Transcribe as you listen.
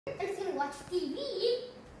watch TV.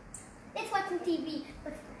 Let's watch some TV.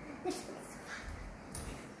 But let's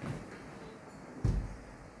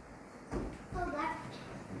hold on.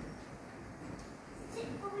 Sit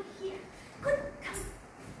over here. Good. Come.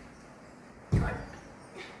 Good.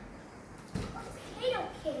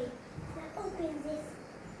 Okay. Now open this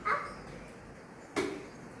up.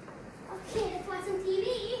 Okay, let's watch some TV.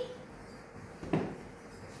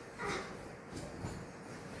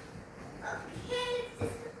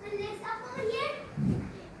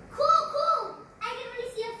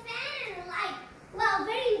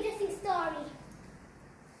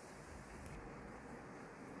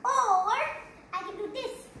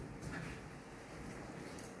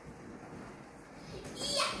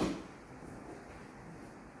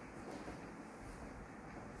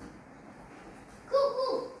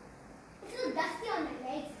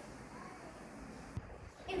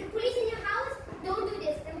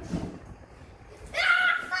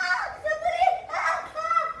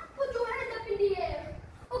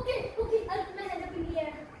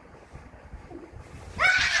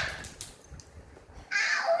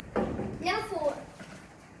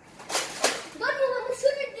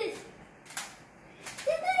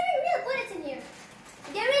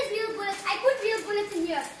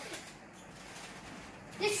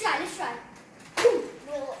 Let's try.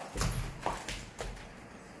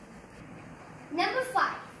 Number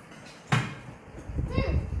 5.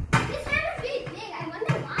 This hand is really big. I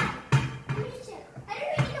wonder why. Let me just check. I don't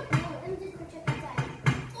really need a bowl. Let me just go check inside.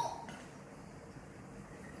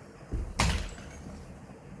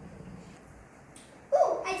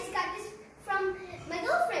 Oh, I just got this from my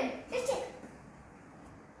girlfriend. Let's check.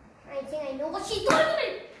 I think I know what she told me.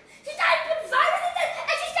 She's trying to put virus in this,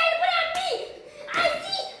 and she's trying to put it on me. I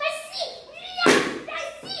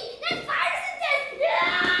see. There's virus in this.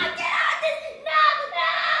 Yeah, get out of this. No.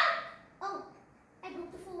 Oh, I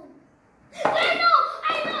broke the phone. But I know.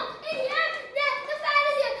 In here, the fan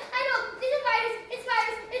is here. I know. There's a virus. It's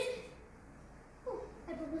virus. Oh, I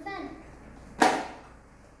broke the fan. Oh,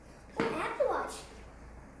 I have to watch.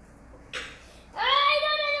 I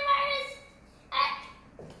know there's a virus.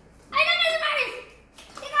 I know there's a virus.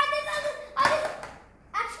 Take out this.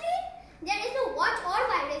 Actually, there is no watch or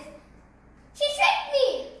virus. She tricked me.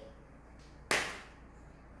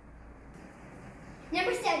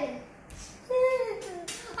 Number 7.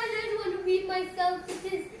 I just want to beat myself with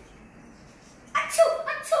this. Achoo!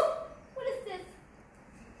 What is this?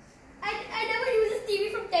 I never used this TV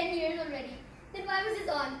from 10 years already. Then why was this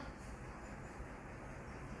on?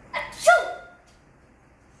 Achoo!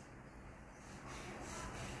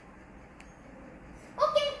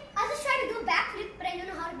 Okay, I'll just try to do a backflip, but I don't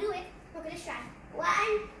know how to do it. Okay, let's try. 1,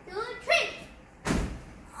 2, 3.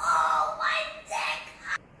 Oh, my neck!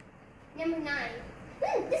 Number 9.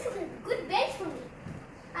 This is a good bench for me.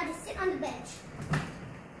 I'll just sit on the bench.